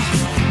ever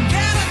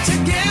get it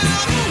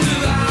together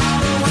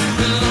without a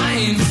weapon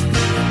line?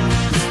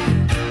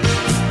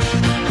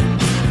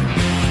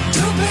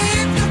 To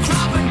pick the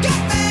crop and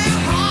get their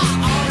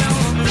heart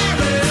on the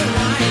red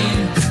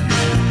wine.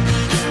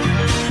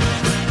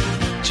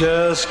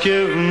 Just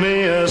give me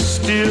a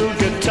steel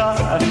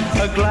guitar,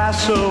 a glass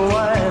of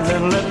wine,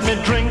 and let me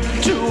drink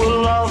to a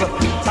love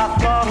I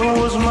thought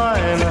was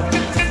mine.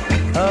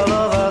 A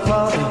love I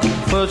thought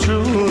was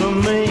true to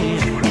me,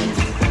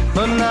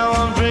 but now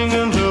I'm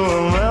drinking to a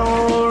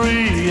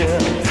memory.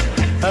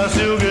 A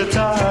steel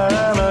guitar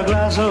and a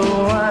glass of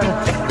wine,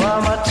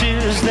 while my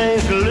tears they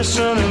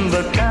glisten in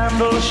the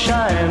candle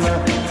shine.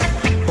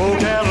 Oh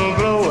candle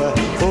glow,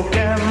 oh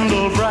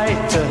candle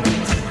bright,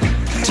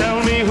 tell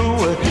me who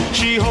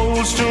she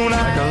holds tonight.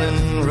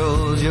 Jacqueline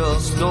Rose, you're a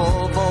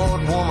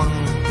store-bought woman,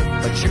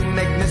 but you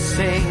make me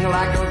sing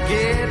like a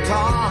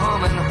guitar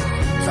humming.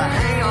 So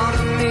hang on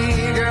to me,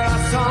 girl, our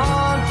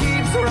song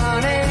keeps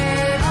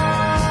running on.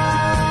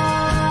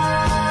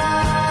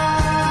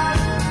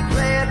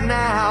 Play it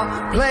now,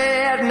 play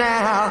it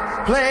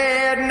now, play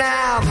it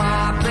now,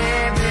 my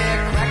baby.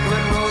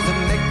 Crackling rose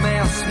and make me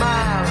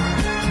smile.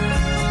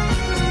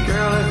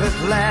 Girl, if it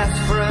lasts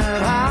for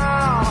an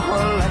hour,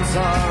 well, that's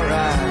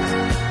alright.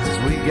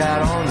 We got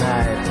all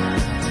night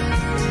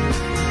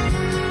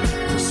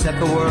to set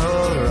the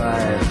world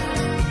right.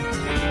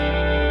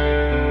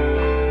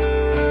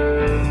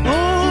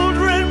 Old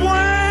red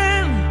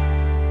wine,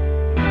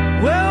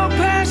 well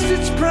past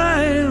its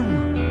prime,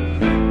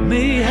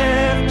 may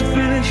have to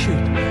finish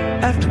it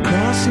after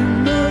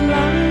crossing the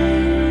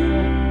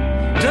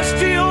line.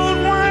 Dusty old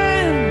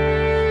wine,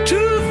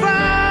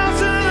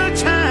 2,000 a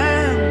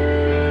time,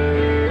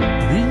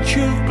 an inch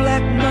of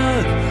black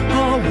mud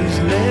always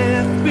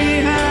left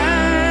behind.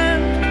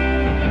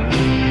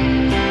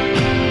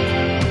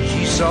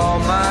 She saw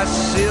my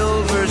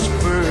silver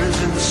spurs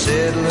and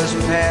said, let's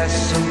pass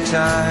some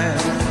time,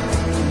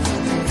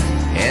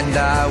 and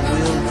I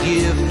will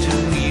give to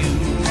you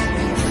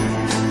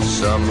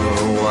summer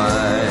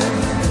wine.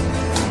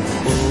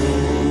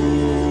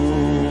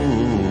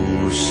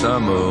 Oh,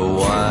 summer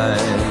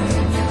wine.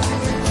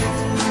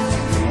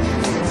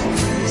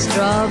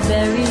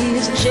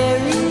 Strawberries,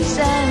 cherries,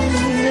 and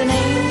an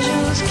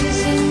angel's kiss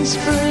in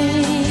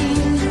spring.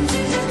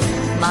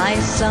 My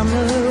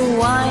summer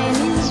wine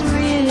is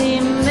really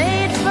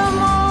made from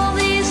all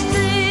these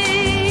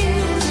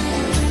things.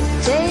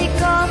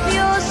 Take off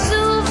your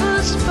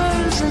silver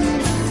spurs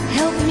and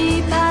help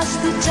me pass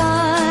the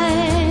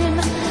time,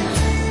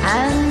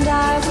 and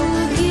I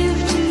will give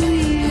to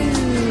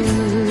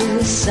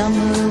you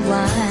summer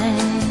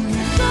wine.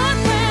 Good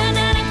friend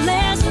and a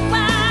glass of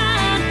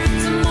wine.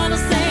 Someone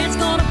will say it's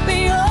gonna be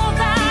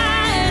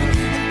alright.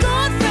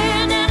 Good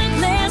friend and a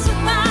glass of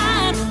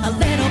wine. A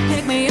little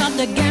pick me up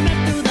to get me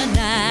through the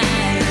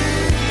night.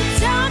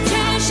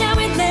 Sometimes shall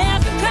we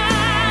laugh and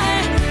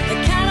cry? The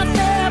kind of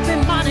therapy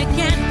money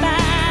can't buy.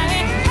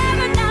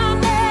 Every now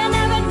and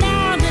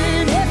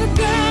then, every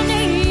girl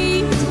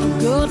needs a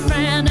good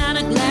friend and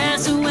a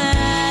glass of wine.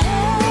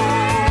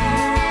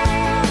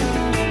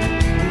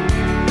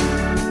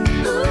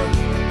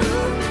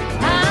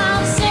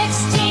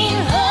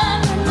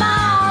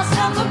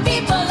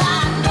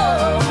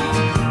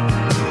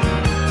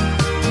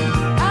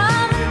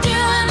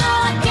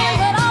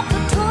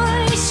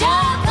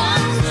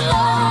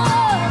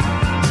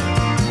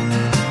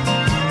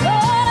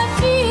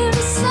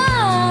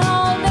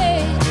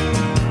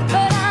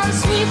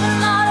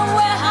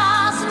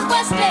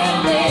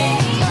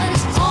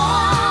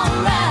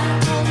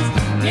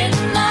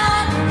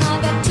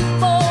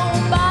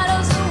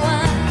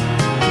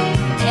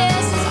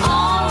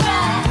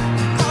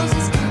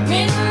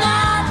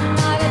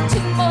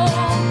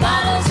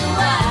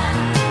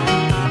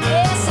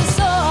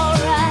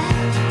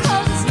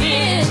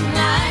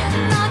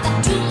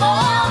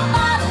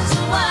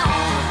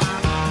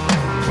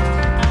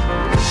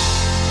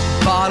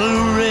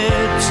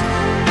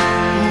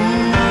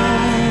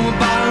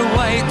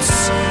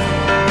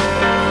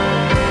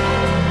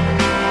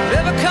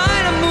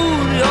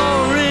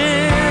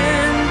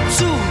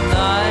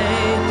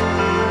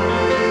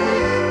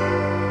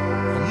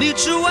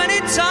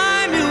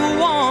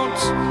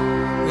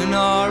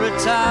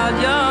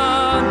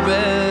 Italian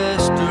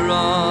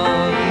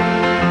restaurant.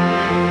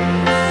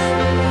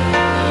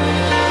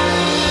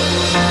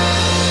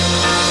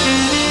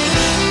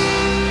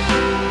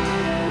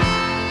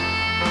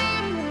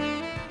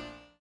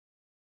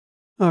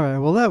 All right,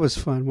 well, that was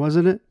fun,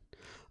 wasn't it?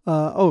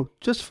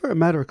 Just for a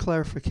matter of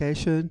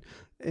clarification,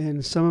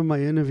 in some of my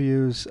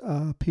interviews,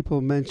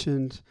 people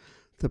mentioned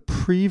the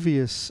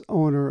previous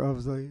owner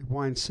of the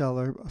wine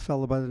cellar, a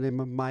fellow by the name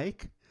of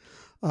Mike.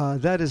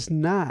 That is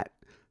not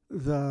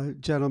the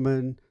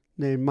gentleman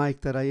named Mike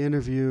that I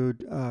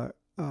interviewed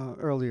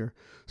earlier.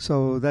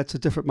 So that's a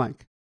different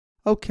Mike.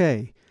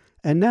 Okay,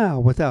 and now,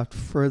 without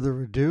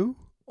further ado,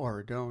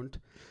 or don't,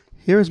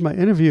 here's my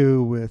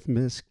interview with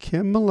Miss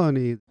Kim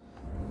Maloney.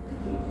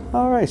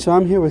 All right, so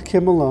I'm here with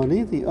Kim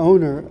Maloney, the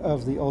owner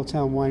of the Old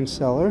Town Wine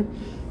Cellar.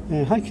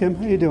 And hi, Kim.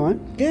 How you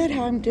doing? Good.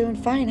 I'm doing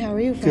fine. How are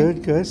you,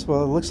 Frank? Good.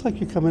 Well, it looks like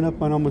you're coming up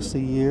on almost a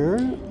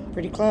year.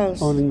 Pretty close.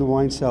 Owning the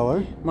wine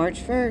cellar. March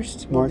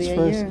 1st. March will be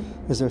 1st. A year.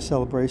 Is there a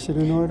celebration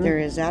in order? There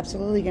is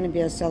absolutely going to be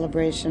a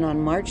celebration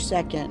on March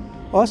 2nd.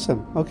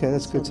 Awesome. Okay,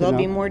 that's good to know.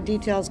 There'll be more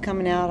details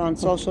coming out on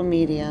social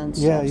media and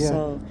stuff. Yeah.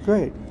 So.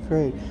 Great.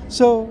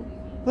 So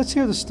let's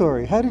hear the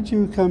story. How did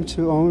you come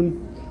to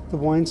own the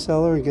wine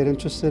cellar and get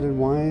interested in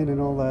wine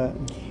and all that?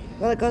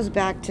 Well, it goes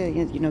back to,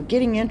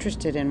 getting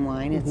interested in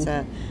wine. It's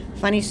a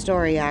funny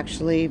story,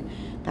 actually.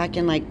 Back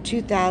in like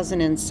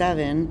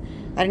 2007,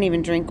 I didn't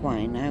even drink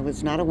wine. I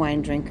was not a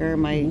wine drinker.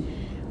 My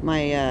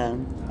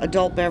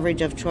adult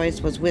beverage of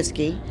choice was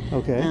whiskey.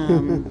 Okay.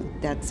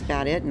 That's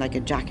about it, like a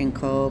Jack and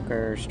Coke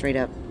or straight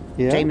up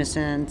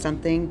Jameson,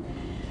 something.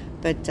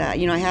 But, I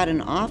had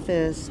an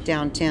office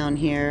downtown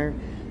here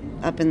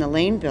up in the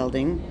Lane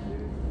building.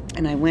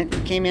 And I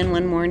came in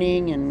one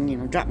morning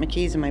and, dropped my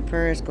keys in my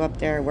purse, go up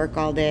there, work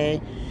all day.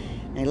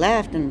 I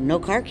left and no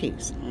car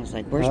keys. I was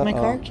like, where's my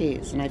car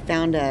keys? And I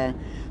found a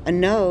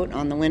note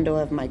on the window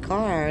of my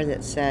car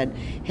that said,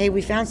 hey,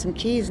 we found some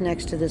keys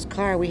next to this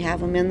car. We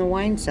have them in the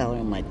wine cellar.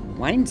 I'm like,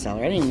 wine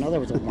cellar? I didn't even know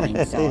there was a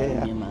wine cellar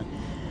in Yuma.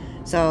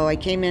 So I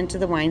came into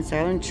the wine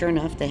cellar and sure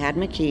enough, they had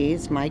my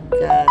keys. Mike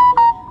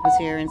was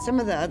here and some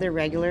of the other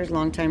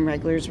longtime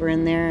regulars were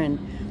in there. And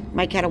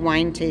Mike had a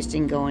wine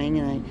tasting going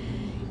and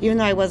even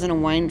though I wasn't a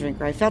wine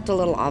drinker, I felt a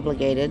little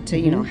obligated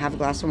to, have a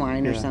glass of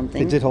wine or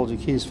something. They did hold your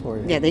keys for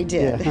you. Yeah, they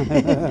did.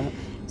 Yeah.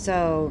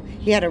 So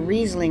he had a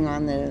Riesling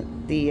on the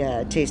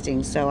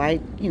tasting, so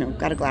I,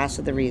 got a glass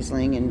of the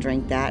Riesling and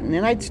drank that. And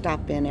then I'd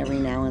stop in every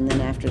now and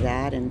then after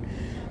that. And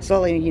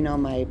slowly,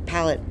 my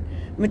palate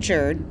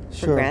matured,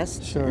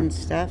 progressed and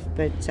stuff.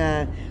 But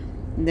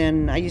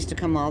then I used to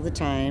come all the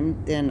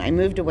time. Then I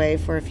moved away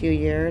for a few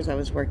years. I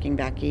was working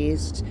back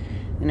east,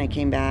 and I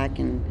came back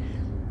and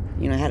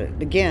I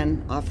had,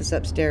 again, office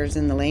upstairs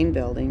in the Lane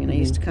building, and I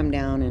used to come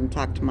down and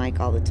talk to Mike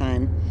all the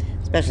time,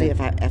 especially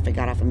if I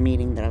got off a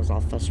meeting that I was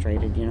all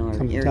frustrated, or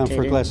come irritated. Down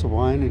for a glass of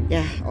wine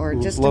and or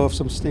just blow off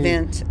some steam.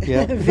 Vent.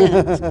 Yeah.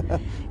 Vent.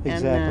 Exactly.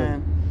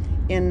 And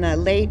in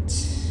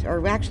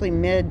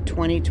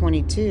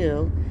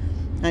mid-2022,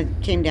 I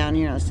came down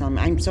here and I was telling him,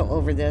 I'm so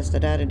over this,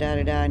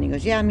 da-da-da-da-da-da, and he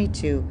goes, yeah, me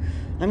too.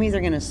 I'm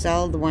either going to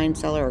sell the wine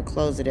cellar or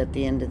close it at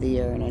the end of the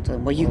year. And I told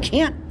him, well, you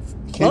can't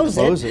close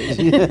it.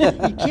 You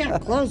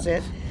can't close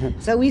it.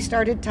 So we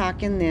started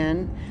talking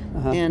then,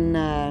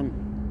 and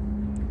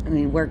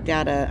we worked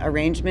out an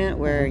arrangement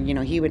where,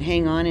 he would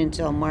hang on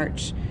until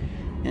March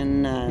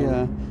and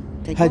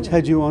take over.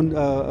 Had you owned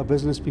a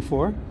business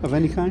before of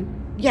any kind?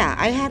 Yeah,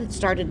 I had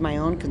started my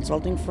own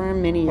consulting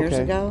firm many years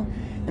ago.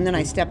 And then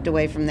I stepped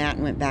away from that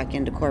and went back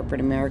into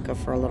corporate America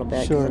for a little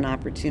bit because an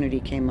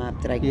opportunity came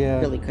up that I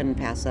really couldn't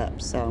pass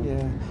up. So.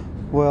 Yeah.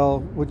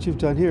 Well, what you've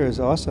done here is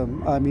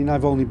awesome. I mean,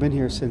 I've only been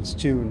here since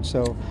June,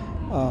 so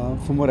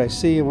from what I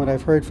see and what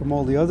I've heard from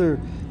all the other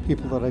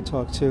people that I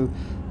talk to,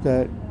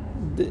 that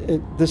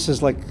this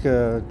is like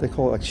they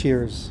call it like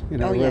Cheers,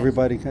 where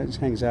everybody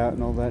hangs out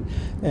and all that,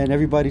 and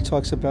everybody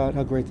talks about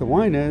how great the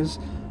wine is,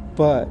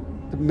 but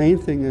the main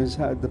thing is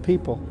the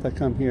people that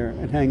come here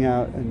and hang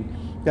out and.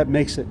 That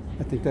makes it.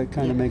 I think that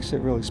kind of makes it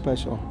really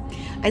special.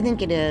 I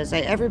think it is.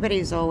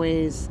 Everybody's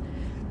always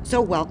so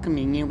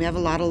welcoming. We have a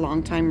lot of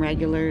longtime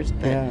regulars,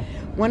 but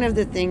one of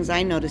the things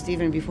I noticed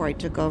even before I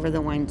took over the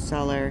wine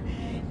cellar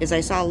is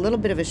I saw a little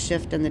bit of a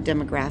shift in the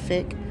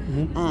demographic.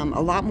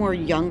 A lot more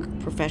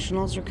young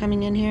professionals are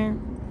coming in here,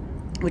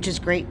 which is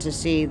great to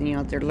see.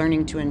 They're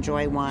learning to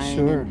enjoy wine.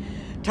 Sure.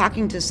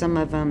 talking to some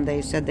of them,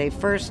 they said they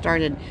first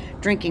started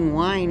drinking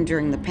wine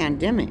during the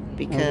pandemic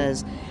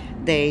because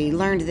they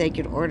learned they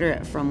could order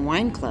it from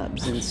wine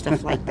clubs and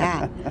stuff like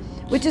that,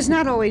 which is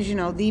not always,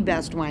 the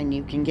best wine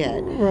you can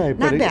get. Right.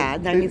 Not but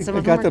bad. I mean, some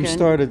of it got them them are good.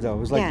 started, though. It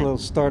was like Yeah. little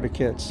starter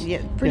kits. Yeah,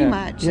 pretty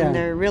much. Yeah. And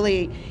they're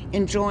really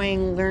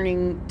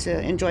learning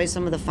to enjoy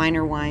some of the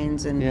finer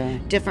wines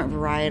and different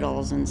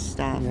varietals and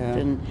stuff.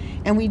 Yeah.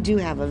 And we do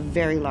have a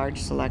very large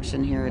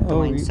selection here at the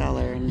wine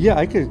cellar. And yeah,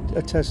 I could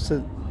attest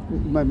to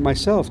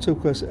myself, too,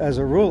 because as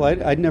a rule,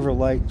 I never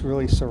liked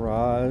really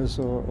Syrahs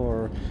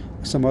or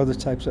some other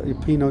types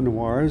of Pinot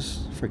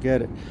Noirs,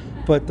 forget it.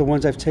 But the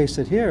ones I've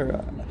tasted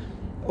here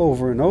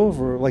over and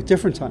over, like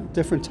different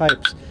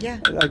types. Yeah.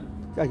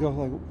 I go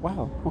like,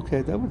 wow,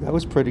 okay, that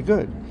was pretty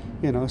good,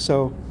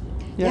 so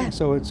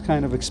so it's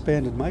kind of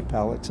expanded my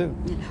palate too.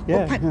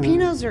 Well,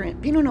 Pinot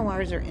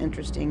Noirs are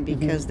interesting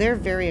because they're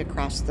very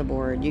across the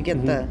board. You get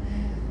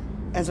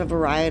as a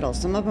varietal,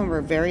 some of them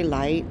are very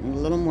light and a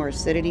little more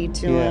acidity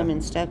to them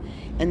and stuff,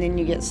 and then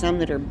you get some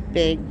that are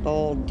big,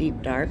 bold,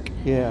 deep, dark.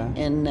 Yeah.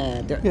 And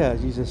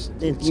you just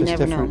it's you just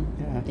never different.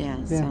 know.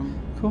 Yeah. So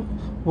cool.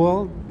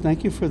 Well,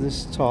 thank you for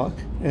this talk,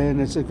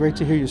 and it's great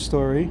to hear your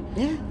story.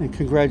 Yeah. And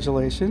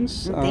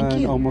congratulations Thank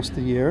on you. almost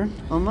a year.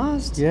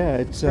 Almost.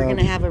 Yeah, We're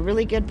gonna have a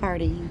really good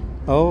party.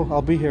 Oh,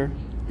 I'll be here.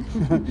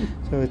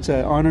 So it's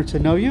an honor to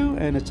know you,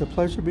 and it's a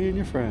pleasure being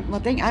your friend.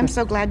 Well, I'm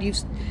so glad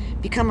you've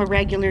become a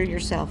regular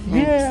yourself,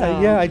 Frank.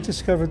 Yeah. I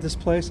discovered this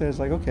place, and I was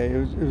like, okay, it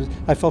was.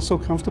 I felt so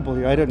comfortable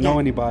here. I didn't know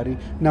anybody.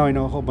 Now I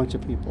know a whole bunch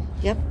of people.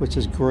 Yep. Which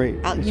is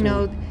great.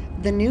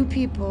 The new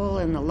people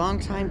and the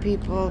longtime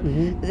people,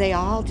 they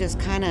all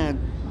just kind of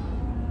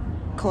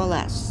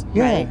coalesce,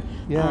 right?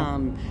 Yeah.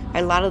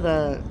 A lot of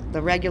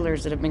the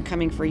regulars that have been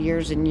coming for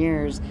years and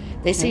years,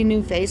 they see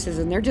new faces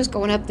and they're just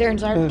going up there and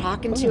start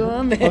talking to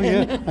them.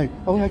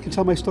 I can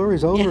tell my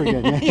stories over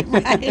again.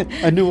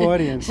 Right. A new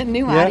audience. A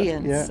new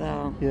audience. Yeah.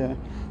 So. Yeah.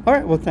 All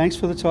right. Well, thanks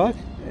for the talk.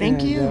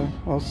 Thank you.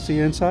 I'll see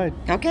you inside.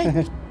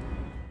 Okay.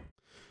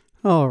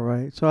 All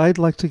right. So I'd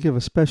like to give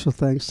a special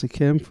thanks to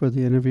Kim for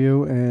the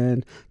interview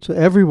and to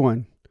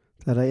everyone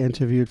that I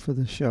interviewed for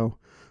the show.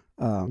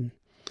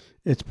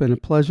 It's been a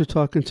pleasure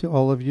talking to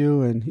all of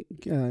you and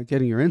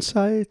getting your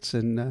insights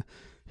and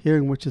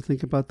hearing what you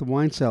think about the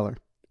wine cellar.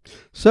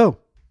 So,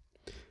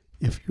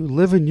 if you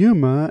live in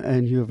Yuma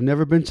and you have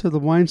never been to the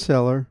wine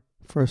cellar,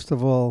 first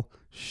of all,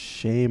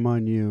 shame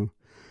on you.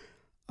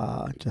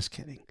 Just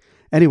kidding.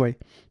 Anyway,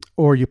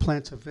 or you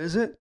plan to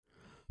visit,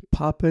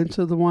 pop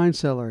into the wine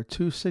cellar,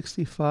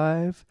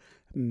 265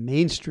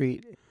 Main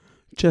Street,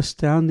 just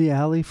down the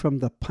alley from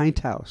the Pint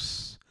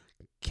House.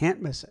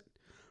 Can't miss it.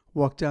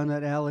 Walk down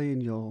that alley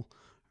and you'll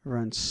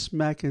run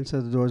smack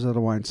into the doors of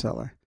the wine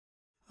cellar.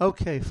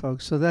 Okay,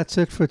 folks, so that's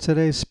it for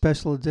today's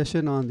special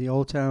edition on the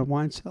Old Town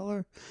Wine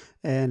Cellar.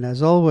 And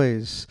as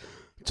always,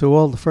 to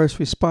all the first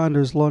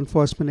responders, law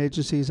enforcement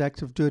agencies,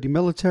 active duty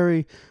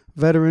military,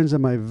 veterans,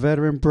 and my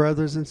veteran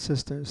brothers and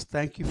sisters,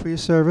 thank you for your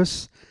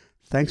service.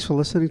 Thanks for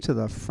listening to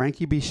the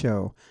Frankie B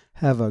Show.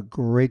 Have a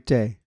great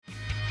day.